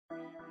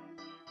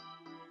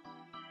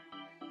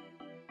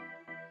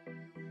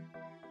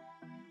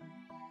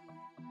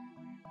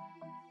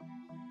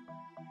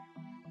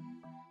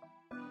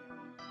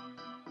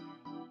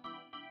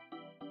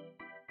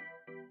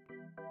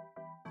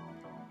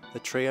the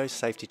Trio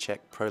SafeTcheck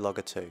Pro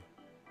Logger II.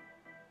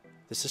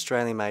 This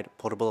Australian-made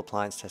portable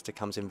appliance tester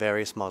comes in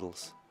various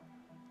models.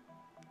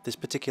 This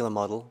particular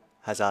model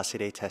has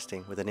RCD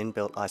testing with an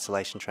inbuilt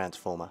isolation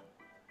transformer.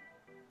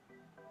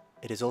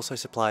 It is also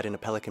supplied in a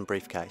Pelican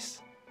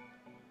briefcase.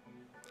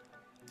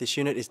 This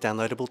unit is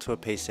downloadable to a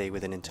PC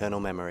with an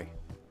internal memory.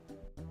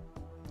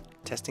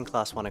 Testing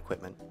Class 1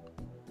 equipment.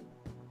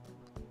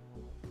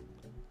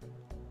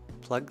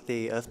 Plug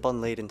the earth bond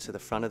lead into the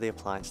front of the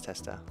appliance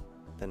tester,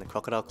 then the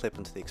crocodile clip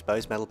onto the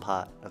exposed metal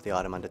part of the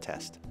item under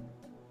test.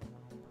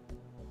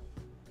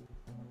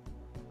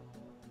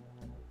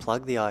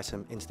 Plug the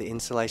item into the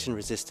insulation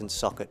resistance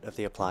socket of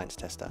the appliance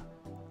tester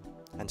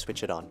and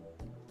switch it on.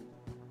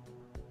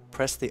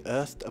 Press the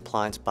earthed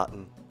appliance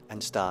button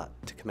and start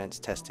to commence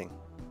testing.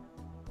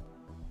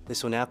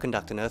 This will now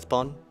conduct an earth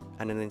bond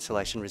and an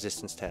insulation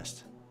resistance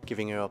test,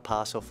 giving you a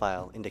pass or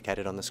fail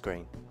indicated on the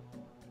screen.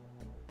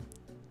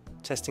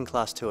 Testing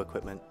Class 2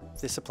 equipment.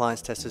 This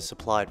appliance tester is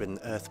supplied with an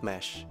earth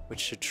mesh, which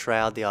should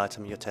shroud the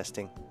item you're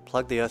testing.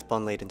 Plug the earth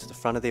bond lead into the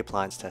front of the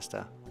appliance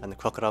tester and the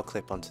crocodile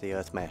clip onto the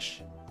earth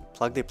mesh.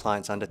 Plug the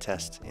appliance under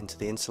test into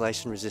the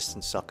insulation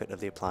resistance socket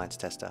of the appliance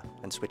tester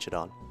and switch it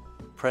on.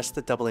 Press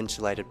the double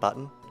insulated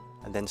button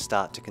and then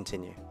start to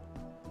continue.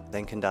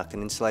 Then conduct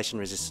an insulation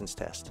resistance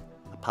test.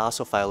 A pass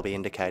or fail will be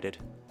indicated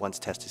once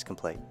test is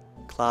complete.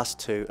 Class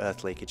 2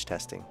 earth leakage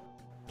testing.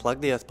 Plug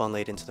the earth bond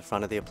lead into the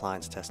front of the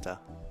appliance tester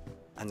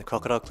and the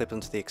crocodile clip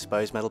onto the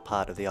exposed metal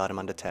part of the item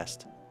under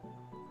test.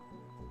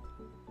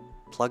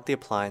 Plug the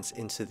appliance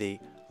into the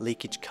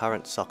leakage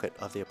current socket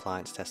of the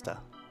appliance tester.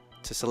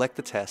 To select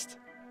the test,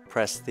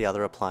 press the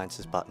other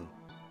appliances button.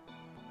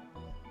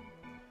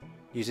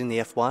 Using the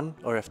F1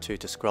 or F2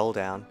 to scroll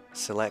down,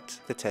 select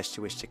the test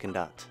you wish to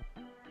conduct.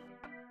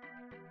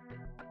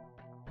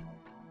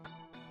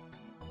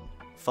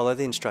 Follow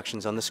the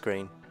instructions on the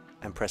screen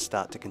and press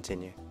start to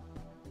continue.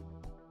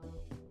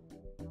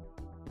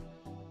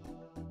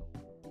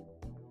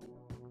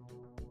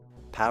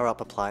 Power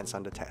up appliance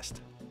under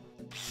test.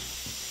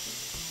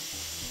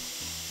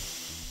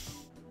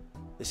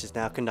 This is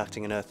now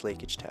conducting an earth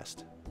leakage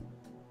test.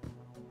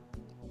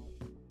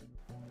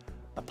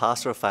 A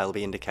pass or a fail will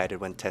be indicated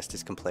when test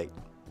is complete.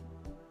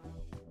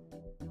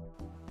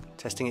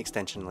 Testing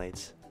extension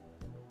leads.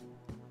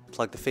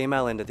 Plug the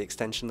female end of the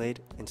extension lead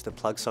into the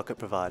plug socket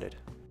provided.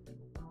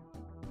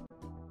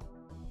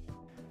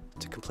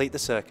 To complete the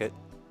circuit,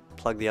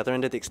 plug the other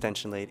end of the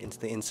extension lead into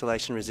the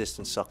insulation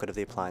resistance socket of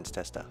the appliance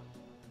tester.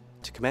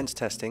 To commence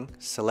testing,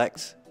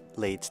 select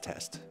Leads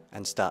Test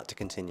and start to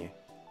continue.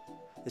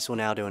 This will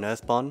now do an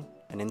earth bond,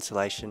 an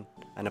insulation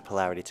and a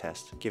polarity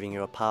test, giving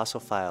you a pass or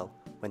fail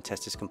when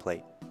test is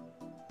complete.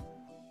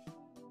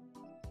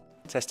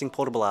 Testing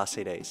portable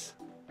RCDs.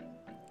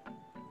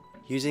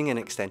 Using an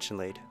extension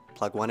lead,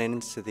 plug one end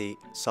into the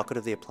socket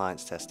of the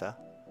appliance tester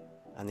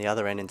and the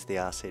other end into the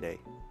RCD.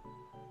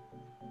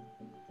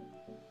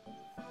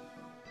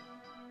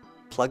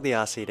 Plug the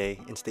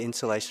RCD into the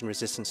insulation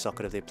resistance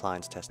socket of the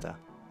appliance tester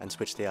and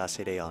switch the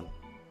RCD on.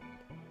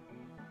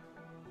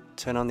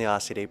 Turn on the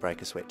RCD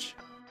breaker switch.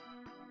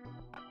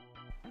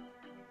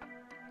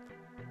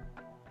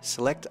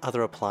 Select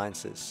other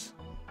appliances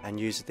and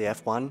use the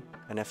F1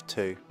 and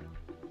F2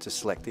 to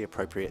select the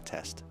appropriate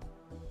test.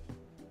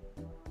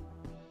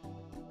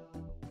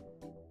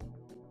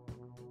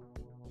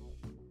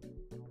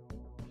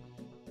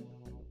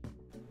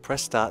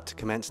 Press start to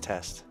commence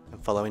test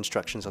and follow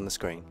instructions on the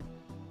screen.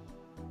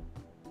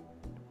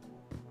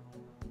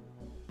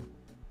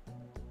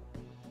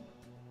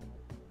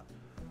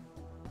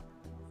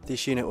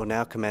 This unit will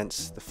now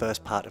commence the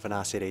first part of an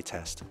RCD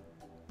test.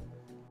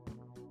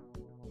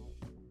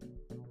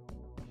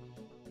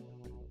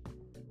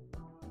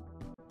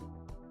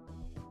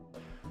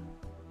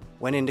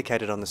 When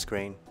indicated on the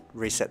screen,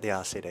 reset the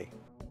RCD.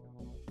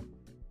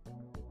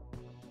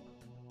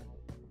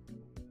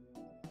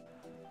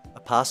 A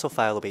pass or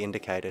fail will be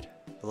indicated,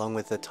 along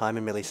with the time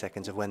in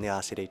milliseconds of when the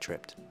RCD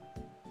tripped.